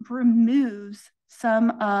removes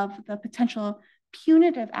some of the potential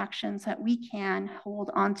punitive actions that we can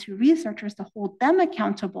hold on to researchers to hold them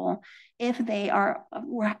accountable if they are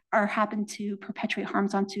happen to perpetuate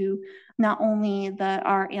harms onto not only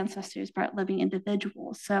our ancestors, but living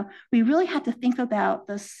individuals. So we really have to think about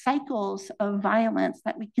the cycles of violence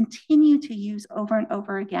that we continue to use over and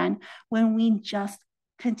over again when we just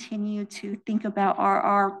continue to think about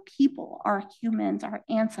our people, our humans, our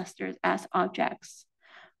ancestors as objects.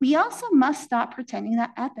 We also must stop pretending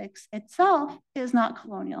that ethics itself is not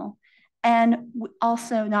colonial and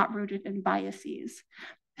also not rooted in biases.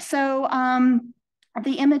 So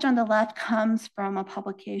the image on the left comes from a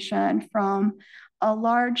publication from a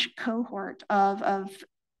large cohort of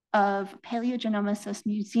paleogenomicists,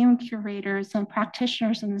 museum curators, and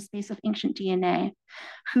practitioners in the space of ancient DNA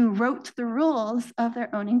who wrote the rules of their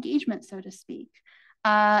own engagement, so to speak.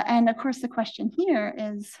 And of course, the question here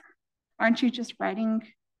is, aren't you just writing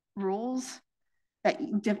rules that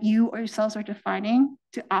you or yourselves are defining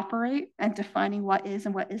to operate and defining what is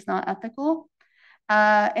and what is not ethical?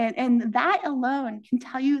 And that alone can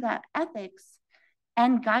tell you that ethics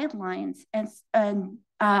and guidelines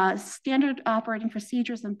and standard operating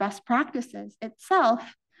procedures and best practices itself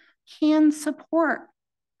can support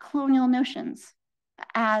colonial notions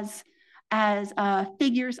as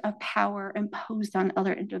figures of power imposed on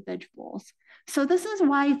other individuals. So this is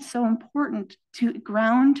why it's so important to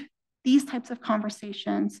ground these types of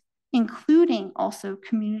conversations, including also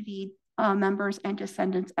community members and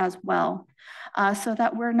descendants as well, so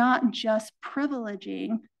that we're not just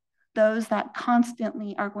privileging those that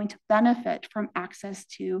constantly are going to benefit from access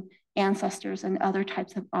to ancestors and other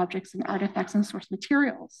types of objects and artifacts and source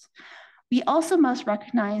materials. We also must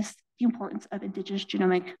recognize the importance of Indigenous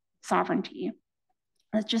genomic sovereignty.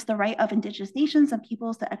 It's just the right of Indigenous nations and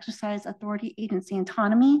peoples to exercise authority, agency, and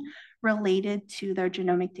autonomy related to their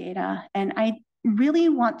genomic data. And I really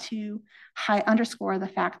want to underscore the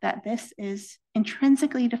fact that this is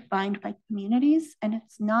intrinsically defined by communities, and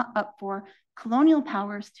it's not up for colonial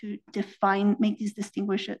powers to make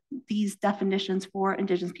these definitions for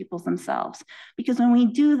Indigenous peoples themselves. Because when we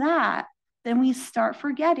do that, then we start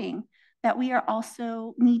forgetting that we are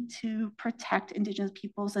also need to protect Indigenous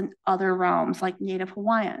peoples in other realms, like Native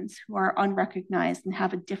Hawaiians, who are unrecognized and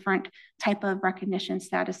have a different type of recognition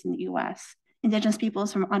status in the US. Indigenous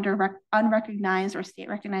peoples from unrecognized or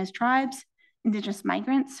state-recognized tribes, Indigenous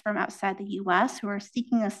migrants from outside the US who are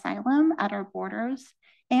seeking asylum at our borders,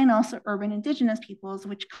 and also urban Indigenous peoples,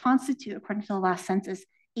 which constitute, according to the last census,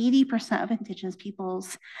 80% of Indigenous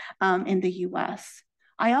peoples in the US.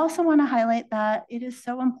 I also want to highlight that it is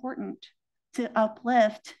so important to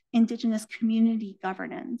uplift Indigenous community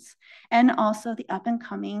governance and also the up and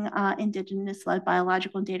coming Indigenous-led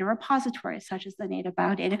biological and data repositories, such as the Native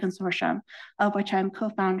BioData Consortium, of which I'm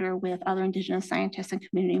co-founder with other Indigenous scientists and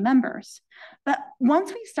community members. But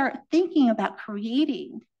once we start thinking about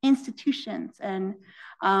creating institutions and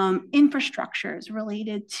infrastructures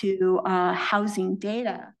related to housing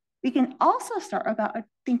data, we can also start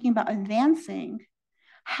thinking about advancing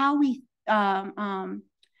how we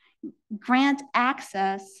grant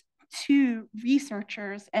access to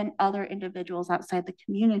researchers and other individuals outside the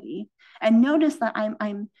community. And notice that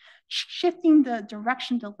I'm shifting the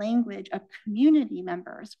direction to language of community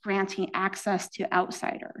members granting access to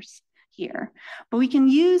outsiders here. But we can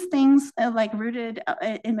use things like rooted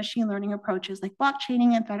in machine learning approaches like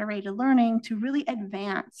blockchaining and federated learning to really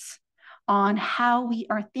advance on how we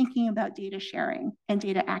are thinking about data sharing and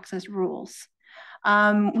data access rules.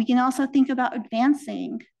 We can also think about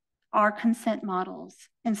advancing our consent models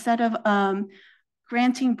instead of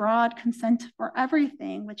granting broad consent for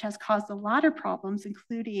everything, which has caused a lot of problems,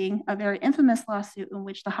 including a very infamous lawsuit in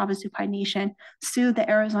which the Havasupai Nation sued the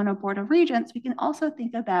Arizona Board of Regents. We can also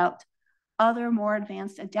think about other more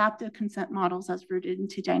advanced adaptive consent models as rooted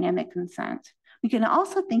into dynamic consent. We can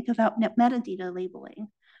also think about metadata labeling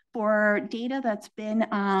for data that's been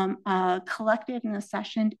collected and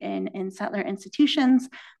accessioned in settler institutions.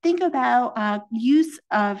 Think about use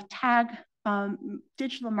of tag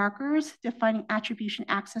digital markers defining attribution,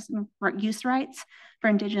 access, and use rights for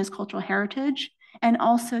Indigenous cultural heritage, and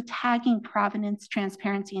also tagging provenance,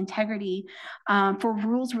 transparency, integrity for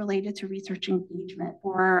rules related to research engagement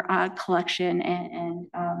for collection and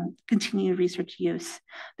continued research use.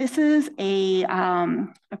 This is a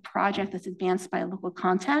project that's advanced by local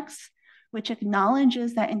context, which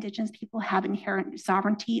acknowledges that Indigenous people have inherent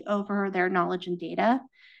sovereignty over their knowledge and data.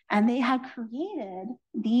 And they have created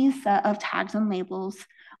these set of tags and labels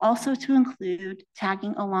also to include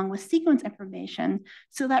tagging along with sequence information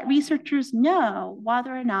so that researchers know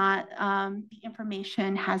whether or not the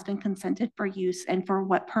information has been consented for use and for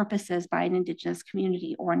what purposes by an Indigenous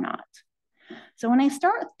community or not. So when I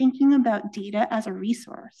start thinking about data as a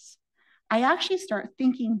resource, I actually start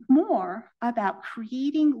thinking more about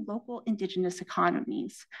creating local Indigenous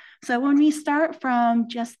economies. So when we start from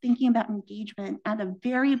just thinking about engagement at a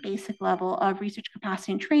very basic level of research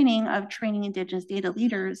capacity and training of training Indigenous data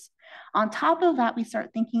leaders, on top of that, we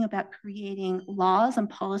start thinking about creating laws and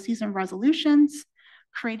policies and resolutions,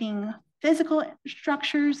 creating physical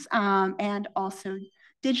structures, and also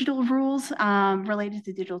digital rules related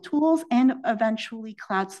to digital tools, and eventually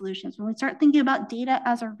cloud solutions. When we start thinking about data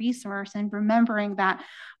as a resource and remembering that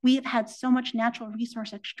we have had so much natural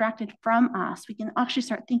resource extracted from us, we can actually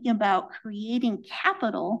start thinking about creating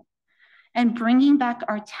capital and bringing back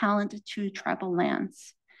our talent to tribal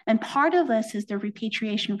lands. And part of this is the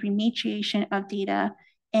repatriation, rematriation of data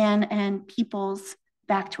and peoples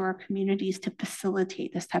back to our communities to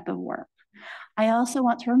facilitate this type of work. I also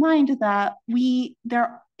want to remind that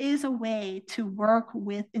there is a way to work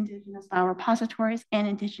with Indigenous biorepositories and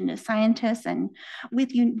Indigenous scientists and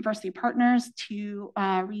with university partners to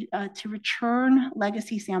return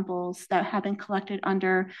legacy samples that have been collected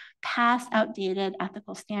under past outdated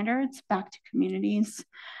ethical standards back to communities.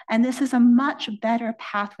 And this is a much better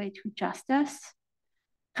pathway to justice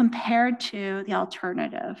compared to the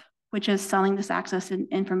alternative, which is selling this access and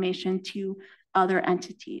information to other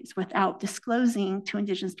entities without disclosing to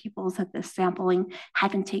Indigenous peoples that this sampling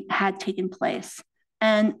had taken place.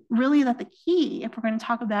 And really that the key, if we're going to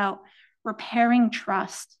talk about repairing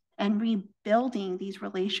trust and rebuilding these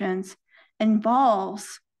relations,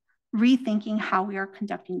 involves rethinking how we are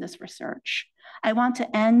conducting this research. I want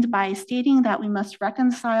to end by stating that we must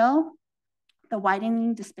reconcile the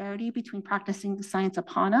widening disparity between practicing the science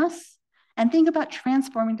upon us and think about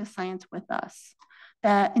transforming the science with us.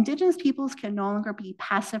 that Indigenous peoples can no longer be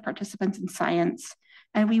passive participants in science,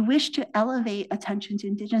 and we wish to elevate attention to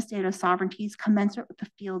Indigenous data sovereignties commensurate with the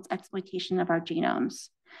field's exploitation of our genomes.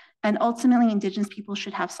 And ultimately, Indigenous people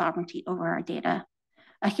should have sovereignty over our data.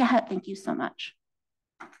 Thank you so much.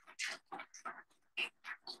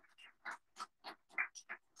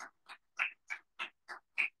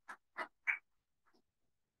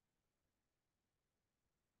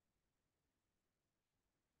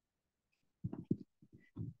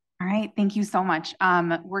 All right, thank you so much.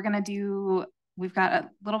 We've got a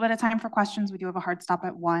little bit of time for questions. We do have a hard stop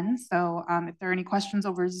at 1. So if there are any questions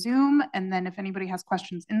over Zoom, and then if anybody has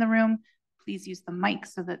questions in the room, please use the mic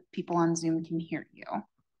so that people on Zoom can hear you.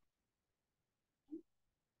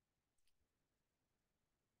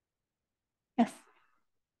 Yes.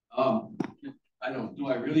 Do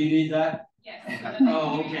I really need that? Yes.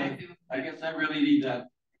 Oh, okay. I guess I really need that.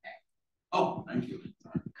 Oh, thank you.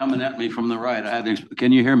 Coming at me from the right.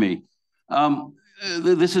 Can you hear me?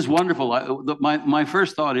 This is wonderful. My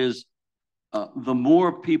first thought is the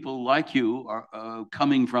more people like you are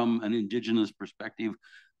coming from an Indigenous perspective,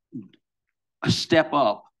 a step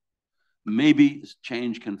up, maybe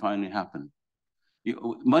change can finally happen.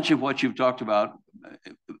 Much of what you've talked about,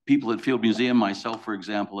 people at Field Museum, myself, for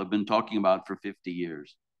example, have been talking about for 50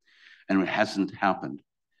 years, and it hasn't happened.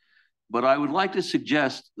 But I would like to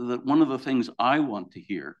suggest that one of the things I want to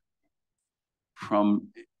hear from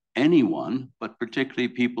anyone, but particularly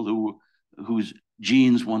people whose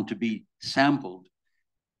genes want to be sampled,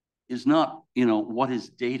 is not, what is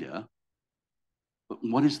data, but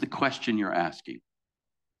what is the question you're asking?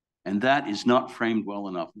 And that is not framed well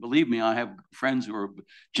enough. Believe me, I have friends who are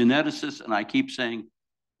geneticists, and I keep saying,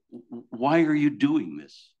 why are you doing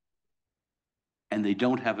this? And they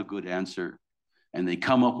don't have a good answer. And they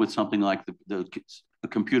come up with something like the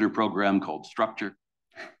computer program called structure.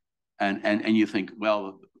 And you think,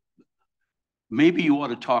 well, maybe you ought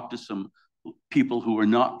to talk to some people who are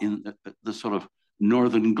not in the sort of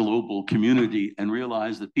northern global community and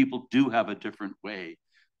realize that people do have a different way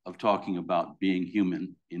of talking about being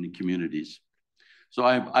human in the communities. So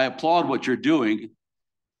I applaud what you're doing.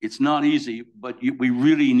 It's not easy, but we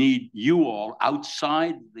really need you all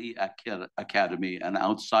outside the academy and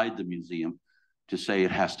outside the museum to say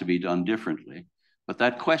it has to be done differently. But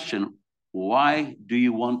that question, why do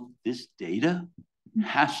you want this data,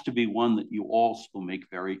 has to be one that you also make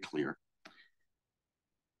very clear.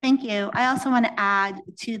 Thank you. I also want to add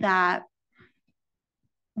to that,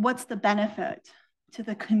 what's the benefit to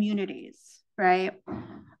the communities, right?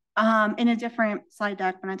 In a different slide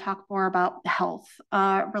deck, when I talk more about health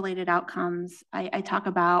related outcomes, I talk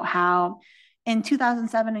about how in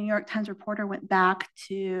 2007, a New York Times reporter went back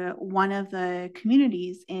to one of the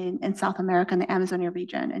communities in South America, in the Amazonia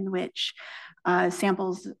region, in which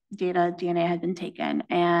samples, data, DNA had been taken.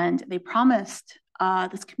 And they promised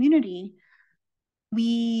this community,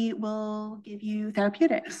 we will give you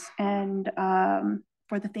therapeutics and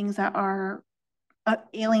for the things that are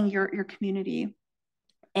ailing your community.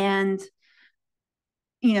 And,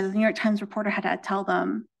 the New York Times reporter had to tell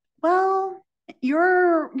them, well,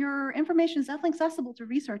 your information is definitely accessible to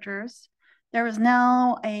researchers. There is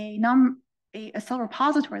now a cell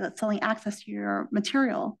repository that's selling access to your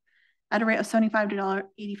material at a rate of $75 to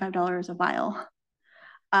 $85 a vial.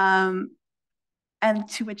 And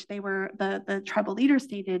to which the tribal leader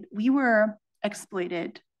stated, we were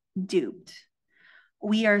exploited, duped.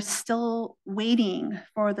 We are still waiting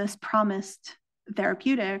for this promised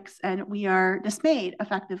therapeutics, and we are dismayed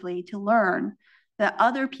effectively to learn that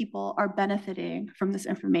other people are benefiting from this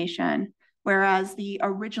information, whereas the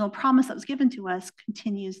original promise that was given to us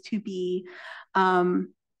continues to be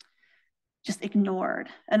just ignored.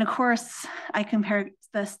 And of course, I compare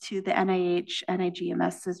this to the NIH,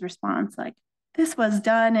 NIGMS's response, like, this was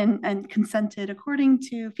done and consented according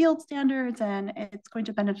to field standards, and it's going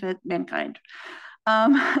to benefit mankind.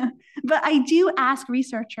 But I do ask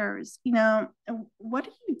researchers, what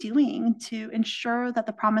are you doing to ensure that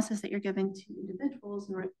the promises that you're giving to individuals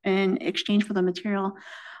in exchange for the material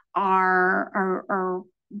are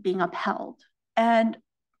being upheld? And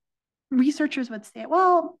researchers would say,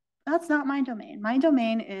 well, that's not my domain. My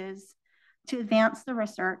domain is to advance the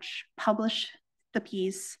research, publish the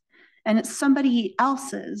piece, and it's somebody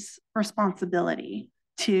else's responsibility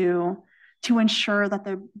to ensure that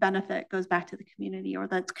the benefit goes back to the community or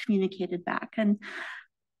that's communicated back. And,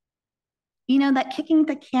 that kicking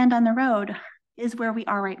the can down the road is where we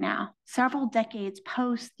are right now, several decades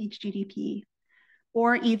post HGDP,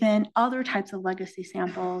 or even other types of legacy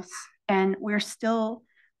samples. And we're still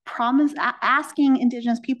asking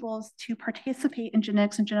Indigenous peoples to participate in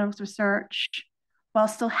genetics and genomics research while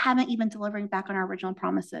still haven't even delivering back on our original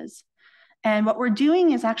promises. And what we're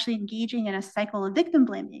doing is actually engaging in a cycle of victim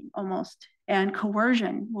blaming almost and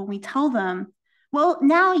coercion when we tell them, well,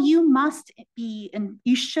 now you must be and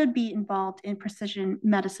you should be involved in precision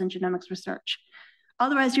medicine genomics research.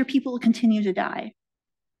 Otherwise, your people will continue to die.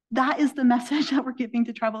 That is the message that we're giving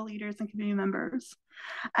to tribal leaders and community members.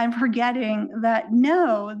 I'm forgetting that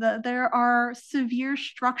no, that there are severe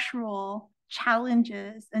structural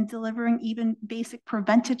challenges in delivering even basic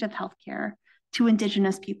preventative healthcare to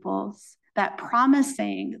Indigenous peoples, that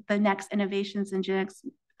promising the next innovations in genetics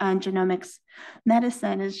and genomics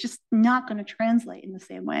medicine is just not going to translate in the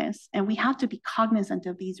same ways. And we have to be cognizant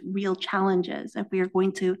of these real challenges if we are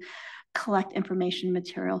going to collect information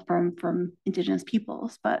material from Indigenous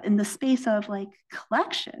peoples. But in the space of like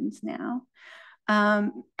collections now,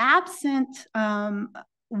 absent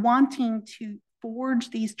wanting to forge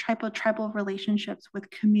these tribal relationships with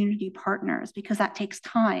community partners, because that takes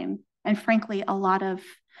time. And frankly, a lot of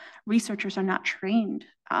researchers are not trained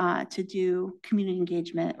to do community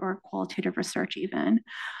engagement or qualitative research even,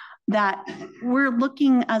 that we're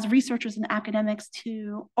looking as researchers and academics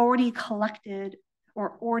to already collected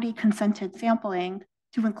or already consented sampling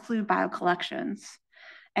to include biocollections.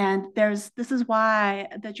 And this is why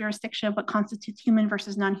the jurisdiction of what constitutes human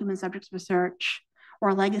versus non-human subjects research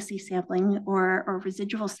or legacy sampling or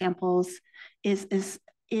residual samples is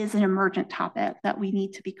an emergent topic that we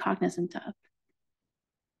need to be cognizant of.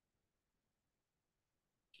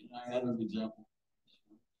 Can I add an example?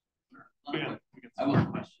 Yeah.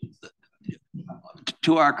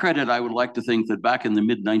 To our credit, I would like to think that back in the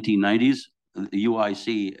mid-1990s, the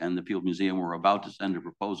UIC and the Field Museum were about to send a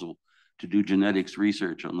proposal to do genetics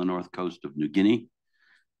research on the north coast of New Guinea.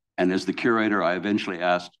 And as the curator, I eventually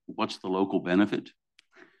asked, what's the local benefit?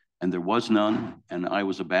 And there was none, and I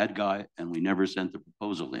was a bad guy, and we never sent the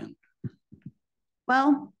proposal in.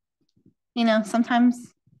 Well,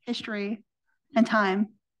 sometimes history and time,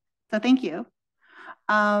 so thank you.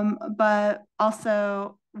 But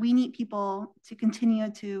also, we need people to continue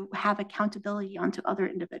to have accountability onto other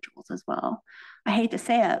individuals as well. I hate to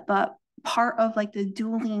say it, but part of like the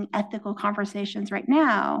dueling ethical conversations right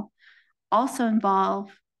now also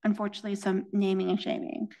involve, unfortunately, some naming and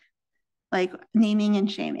shaming. Like naming and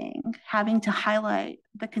shaming, having to highlight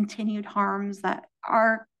the continued harms that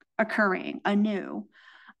are occurring anew,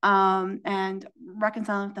 and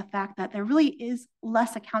reconciling with the fact that there really is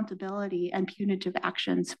less accountability and punitive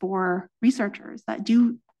actions for researchers that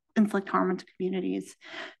do inflict harm into communities,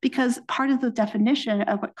 because part of the definition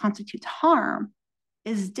of what constitutes harm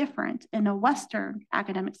is different in a Western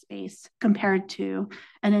academic space compared to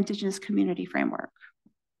an Indigenous community framework.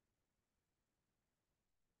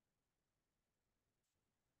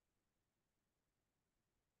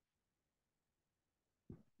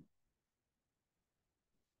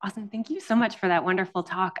 Awesome. Thank you so much for that wonderful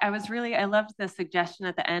talk. I loved the suggestion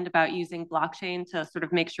at the end about using blockchain to sort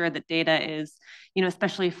of make sure that data is,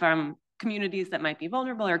 especially from communities that might be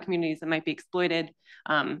vulnerable or communities that might be exploited,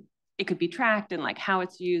 it could be tracked, and like how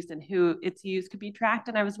it's used and who it's used could be tracked.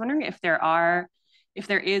 And I was wondering if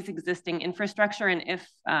there is existing infrastructure, and if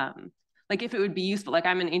it would be useful. Like,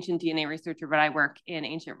 I'm an ancient DNA researcher, but I work in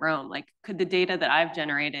ancient Rome. Like, could the data that I've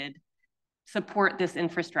generated support this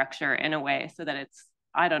infrastructure in a way so that it's,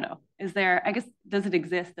 I don't know, does it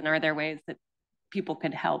exist, and are there ways that people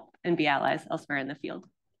could help and be allies elsewhere in the field?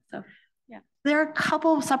 So, yeah. There are a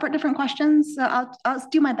couple of separate different questions, so I'll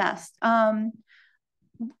do my best.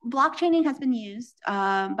 Blockchaining has been used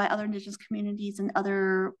by other Indigenous communities in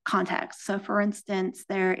other contexts. So for instance,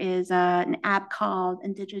 there is an app called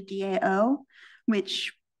IndigiDAO,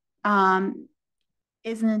 which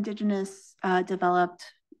is an Indigenous developed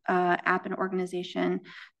app and organization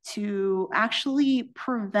to actually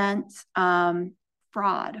prevent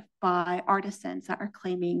fraud by artisans that are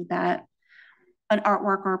claiming that an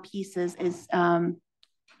artwork or a piece is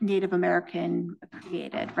Native American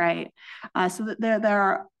created, right? So there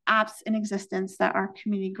are apps in existence that are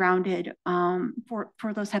community grounded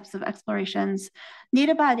for those types of explorations.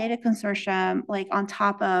 Native BioData Consortium, like on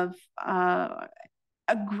top of a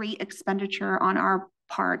great expenditure on our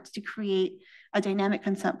part to create a dynamic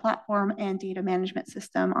consent platform and data management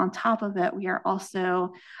system. On top of it, we are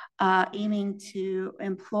also aiming to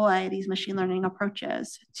employ these machine learning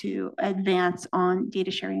approaches to advance on data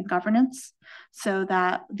sharing and governance, so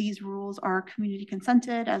that these rules are community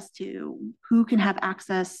consented as to who can have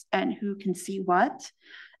access and who can see what.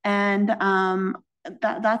 And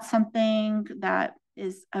that's something that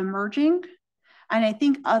is emerging. And I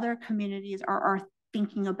think other communities are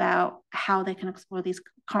thinking about how they can explore these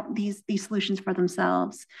solutions for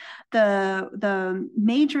themselves. The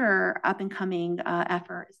major up and coming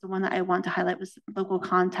effort is the one that I want to highlight was local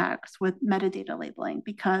context with metadata labeling,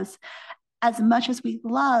 because as much as we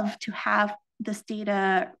love to have this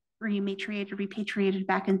data repatriated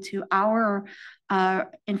back into our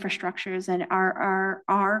infrastructures and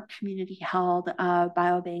our community held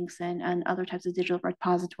biobanks and other types of digital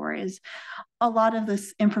repositories, a lot of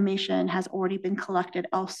this information has already been collected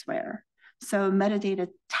elsewhere. So metadata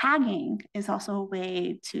tagging is also a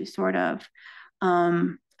way to sort of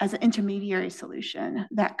as an intermediary solution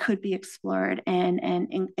that could be explored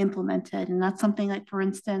and implemented. And that's something like, for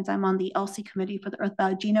instance, I'm on the LC committee for the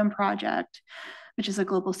Earthbound Genome Project, which is a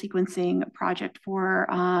global sequencing project for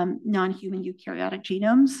non-human eukaryotic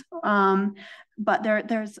genomes. But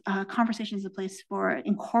there's conversations in place for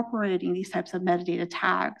incorporating these types of metadata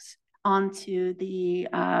tags onto the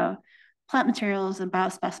plant materials and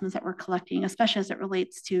biospecimens that we're collecting, especially as it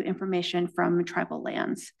relates to information from tribal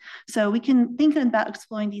lands. So we can think about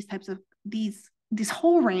exploring these types of, this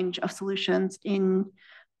whole range of solutions in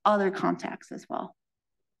other contexts as well.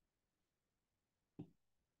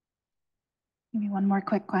 Maybe one more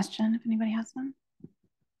quick question if anybody has one.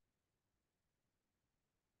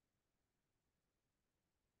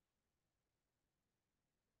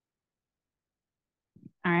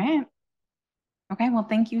 All right. Okay, well,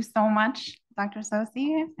 thank you so much, Dr.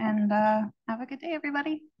 Tsosie, and have a good day,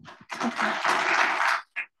 everybody.